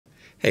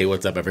Hey,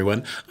 what's up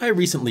everyone? I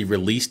recently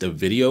released a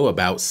video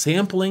about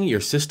sampling your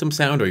system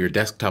sound or your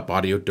desktop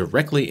audio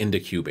directly into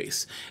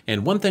Cubase.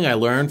 And one thing I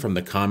learned from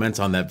the comments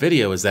on that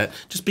video is that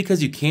just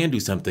because you can do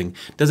something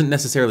doesn't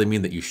necessarily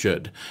mean that you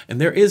should. And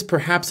there is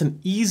perhaps an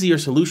easier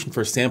solution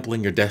for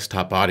sampling your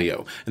desktop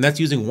audio, and that's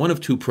using one of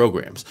two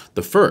programs.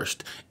 The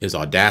first is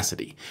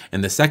Audacity,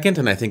 and the second,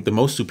 and I think the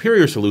most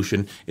superior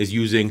solution, is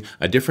using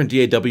a different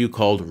DAW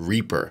called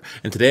REAPER.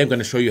 And today I'm going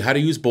to show you how to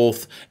use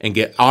both and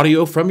get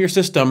audio from your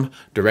system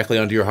directly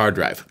onto your hard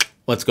drive.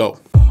 Let's go.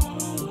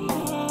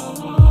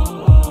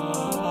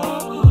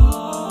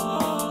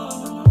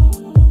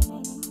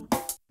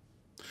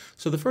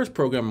 So the first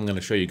program I'm going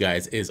to show you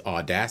guys is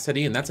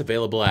Audacity, and that's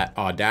available at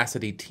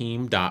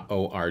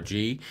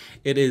audacityteam.org.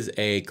 It is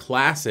a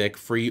classic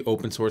free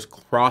open source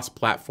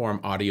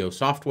cross-platform audio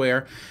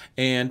software,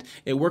 and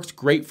it works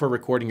great for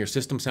recording your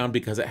system sound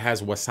because it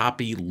has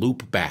Wasapi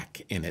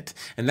loopback in it.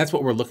 And that's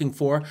what we're looking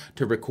for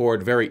to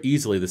record very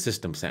easily the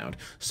system sound.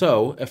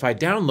 So if I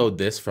download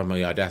this from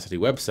the Audacity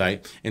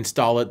website,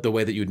 install it the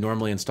way that you'd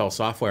normally install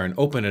software and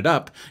open it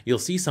up, you'll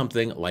see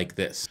something like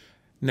this.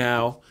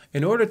 Now,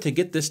 in order to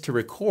get this to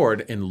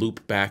record in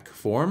loopback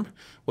form,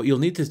 what you'll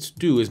need to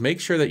do is make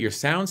sure that your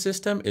sound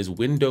system is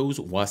Windows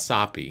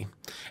Wasapi.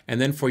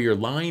 And then for your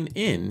line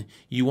in,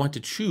 you want to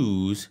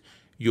choose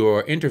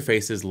your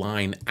interface's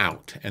line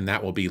out, and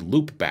that will be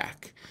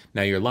loopback.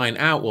 Now your line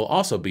out will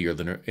also be your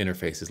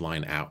interface's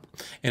line out.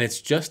 And it's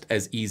just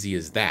as easy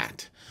as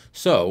that.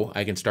 So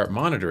I can start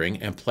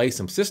monitoring and play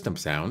some system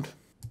sound.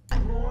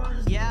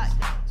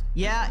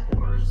 Yeah,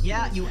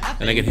 you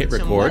and I can hit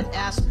record.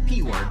 Wet-ass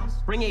P-word.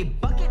 Bring a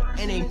bucket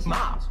and a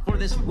mop for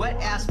this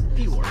wet-ass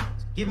P-word.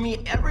 Give me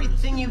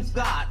everything you've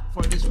got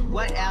for this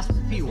wet-ass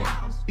P-word.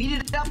 Beat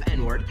it up,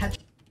 N-word.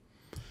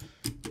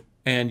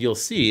 And you'll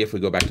see, if we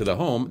go back to the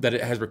home, that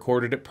it has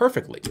recorded it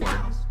perfectly.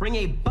 Bring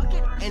a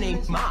bucket and a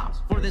mop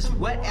for this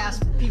wet-ass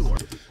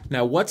P-word.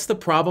 Now, what's the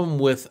problem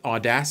with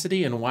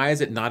Audacity and why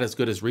is it not as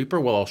good as Reaper?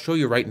 Well, I'll show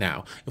you right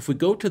now. If we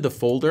go to the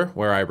folder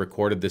where I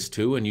recorded this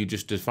to, and you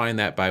just define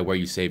that by where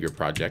you save your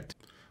project,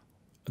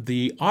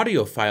 the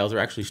audio files are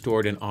actually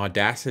stored in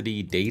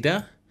Audacity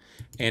data.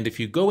 And if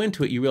you go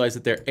into it, you realize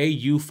that they're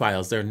AU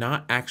files. They're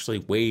not actually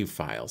WAV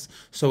files.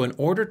 So in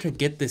order to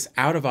get this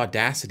out of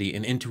Audacity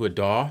and into a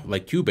DAW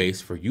like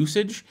Cubase for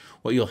usage,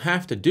 what you'll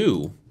have to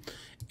do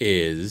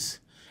is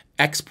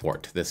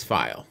export this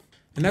file.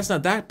 And that's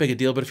not that big a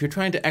deal, but if you're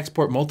trying to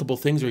export multiple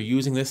things or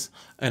using this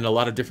in a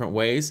lot of different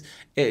ways,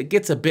 it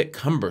gets a bit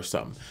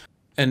cumbersome.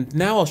 And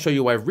now I'll show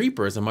you why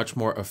Reaper is a much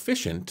more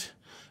efficient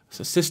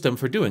system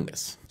for doing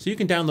this. So you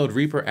can download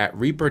Reaper at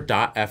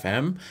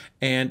reaper.fm,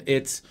 and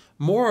it's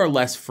more or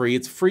less free.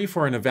 It's free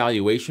for an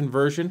evaluation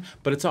version,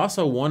 but it's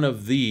also one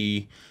of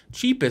the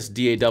cheapest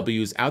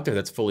DAWs out there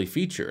that's fully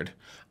featured.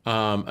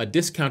 A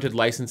discounted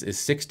license is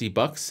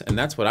 $60, and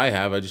that's what I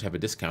have. I just have a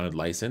discounted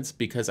license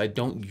because I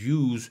don't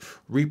use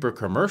Reaper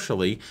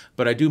commercially,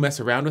 but I do mess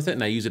around with it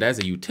and I use it as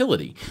a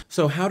utility.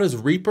 So how does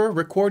Reaper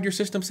record your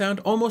system sound?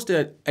 Almost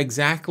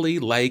exactly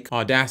like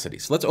Audacity.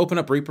 So let's open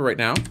up Reaper right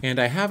now, and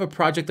I have a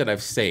project that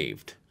I've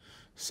saved.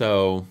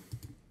 So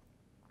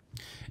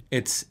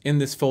it's in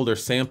this folder,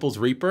 Samples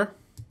Reaper.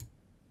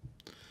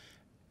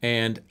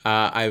 And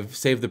I've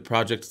saved the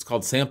project. It's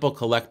called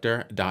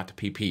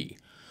samplecollector.pp.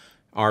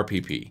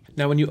 RPP.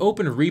 Now when you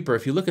open Reaper,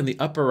 if you look in the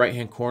upper right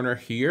hand corner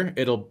here,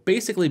 it'll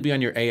basically be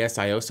on your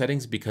ASIO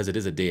settings because it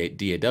is a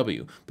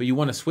DAW, but you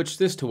want to switch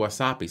this to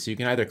Wasapi. So you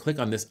can either click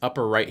on this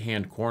upper right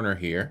hand corner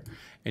here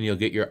and you'll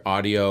get your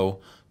audio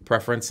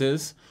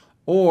preferences,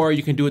 or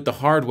you can do it the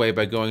hard way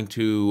by going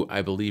to,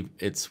 I believe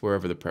it's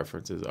wherever the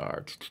preferences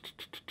are,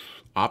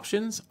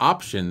 options,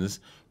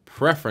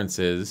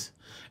 preferences,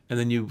 and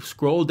then you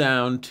scroll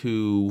down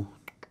to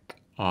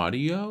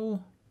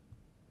audio.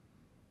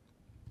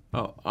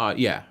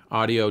 Yeah,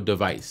 audio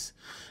device.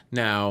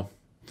 Now,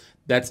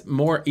 that's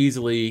more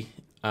easily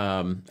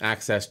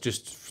accessed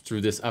just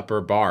through this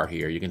upper bar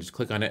here. You can just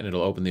click on it and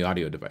it'll open the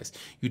audio device.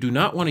 You do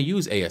not want to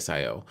use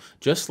ASIO.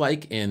 Just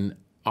like in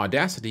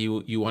Audacity,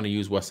 you want to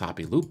use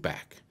Wasapi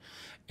loopback.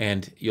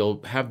 And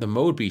you'll have the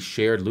mode be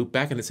shared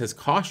loopback, and it says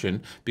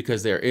caution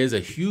because there is a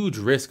huge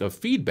risk of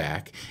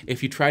feedback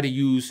if you try to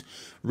use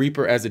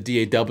Reaper as a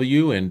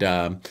DAW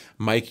and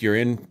mic your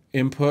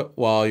input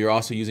while you're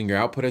also using your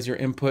output as your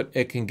input.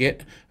 It can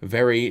get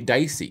very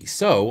dicey.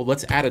 So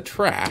let's add a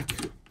track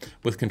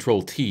with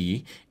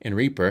Control-T in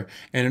Reaper.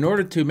 And in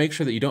order to make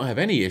sure that you don't have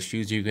any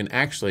issues, you can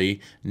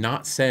actually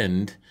not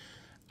send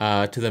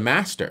to the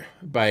master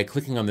by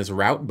clicking on this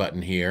route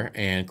button here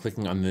and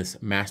clicking on this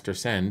master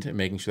send and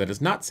making sure that it's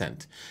not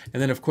sent.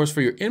 And then of course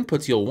for your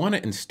inputs, you'll want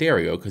it in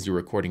stereo because you're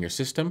recording your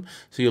system.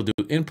 So you'll do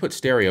input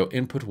stereo,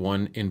 input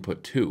 1,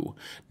 input 2.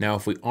 Now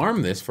if we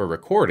arm this for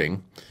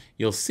recording,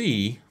 you'll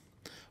see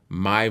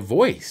my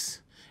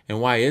voice.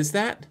 And why is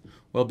that?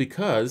 Well,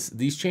 because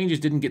these changes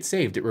didn't get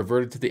saved. It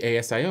reverted to the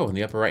ASIO in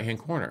the upper right hand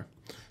corner.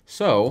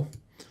 So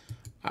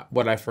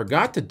what I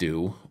forgot to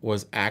do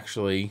was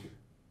actually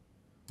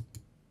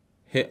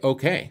hit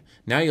OK.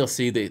 Now you'll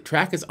see the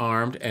track is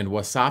armed and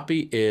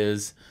Wasapi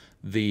is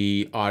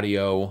the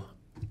audio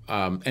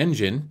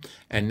engine,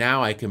 and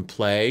now I can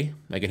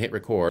hit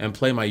record and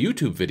play my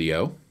YouTube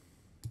video.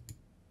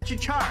 To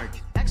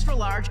charge, extra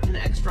large and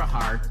extra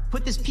hard.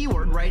 Put this P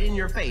word right in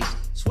your face.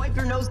 Swipe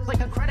your nose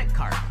like a credit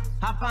card.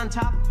 Hop on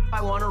top,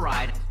 I wanna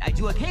ride. I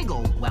do a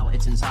kegel while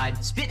it's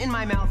inside. Spit in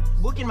my mouth,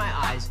 look in my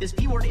eyes. This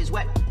P word is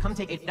wet, come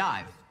take a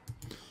dive.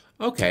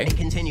 Okay. It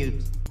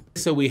continued.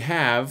 So we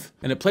have,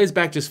 and it plays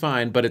back just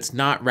fine, but it's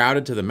not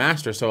routed to the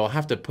master, so I'll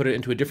have to put it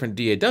into a different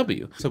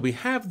DAW. So we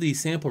have the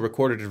sample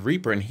recorded in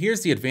Reaper, and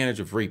here's the advantage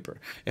of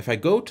Reaper. If I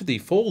go to the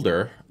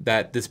folder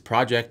that this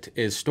project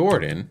is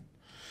stored in,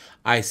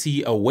 I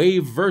see a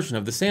wave version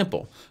of the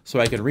sample. So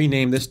I can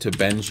rename this to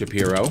Ben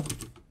Shapiro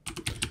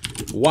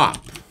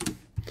WAP,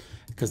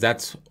 because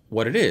that's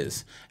what it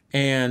is.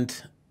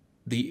 And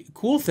the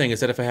cool thing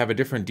is that if I have a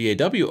different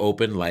DAW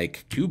open,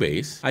 like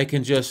Cubase, I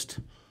can just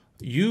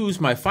use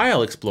my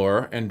file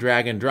explorer and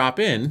drag and drop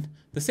in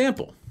the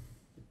sample.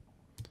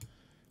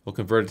 We'll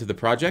convert it to the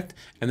project,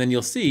 and then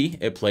you'll see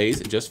it plays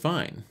just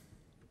fine.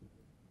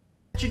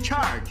 To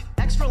charge,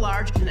 extra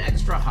large and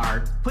extra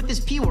hard. Put this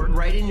P word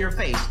right in your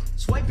face.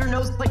 Swipe your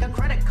nose like a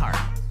credit card.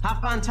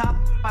 Hop on top,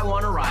 I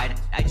wanna ride.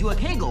 I do a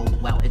kegel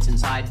while it's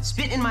inside.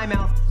 Spit in my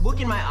mouth, look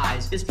in my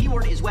eyes. This P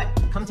word is wet,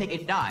 come take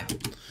a dive.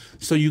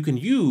 So you can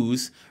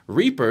use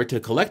Reaper to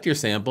collect your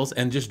samples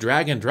and just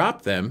drag and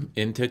drop them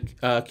into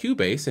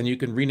Cubase, and you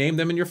can rename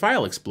them in your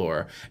file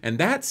explorer. And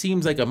that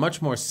seems like a much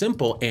more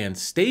simple and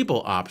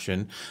stable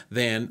option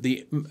than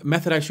the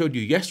method I showed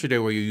you yesterday,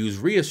 where you use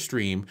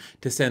Restream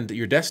to send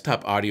your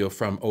desktop audio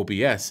from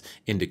OBS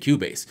into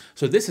Cubase.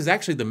 So this is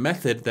actually the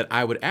method that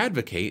I would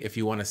advocate if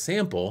you want to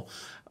sample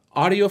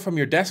audio from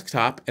your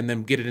desktop and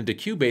then get it into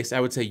Cubase. I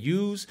would say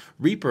use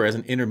Reaper as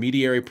an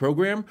intermediary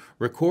program.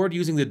 Record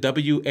using the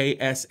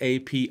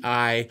WASAPI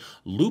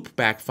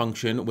loopback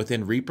function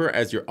within Reaper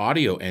as your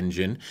audio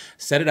engine.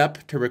 Set it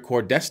up to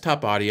record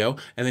desktop audio,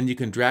 and then you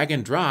can drag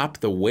and drop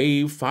the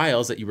WAV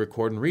files that you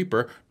record in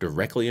Reaper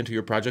directly into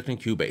your project in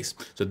Cubase.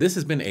 So this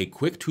has been a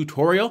quick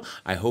tutorial.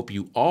 I hope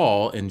you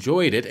all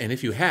enjoyed it, and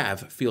if you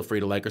have, feel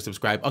free to like or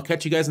subscribe. I'll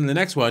catch you guys in the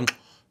next one.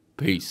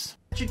 Peace.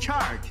 To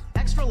charge,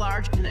 extra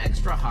large and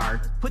extra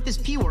hard. Put this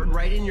P word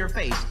right in your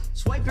face.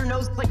 Swipe your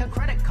nose like a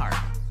credit card.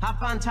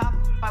 Hop on top,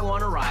 I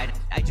wanna ride.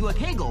 I do a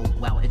kegel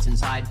while it's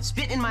inside.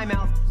 Spit in my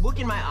mouth, look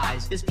in my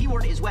eyes. This P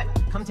word is wet,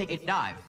 come take a dive.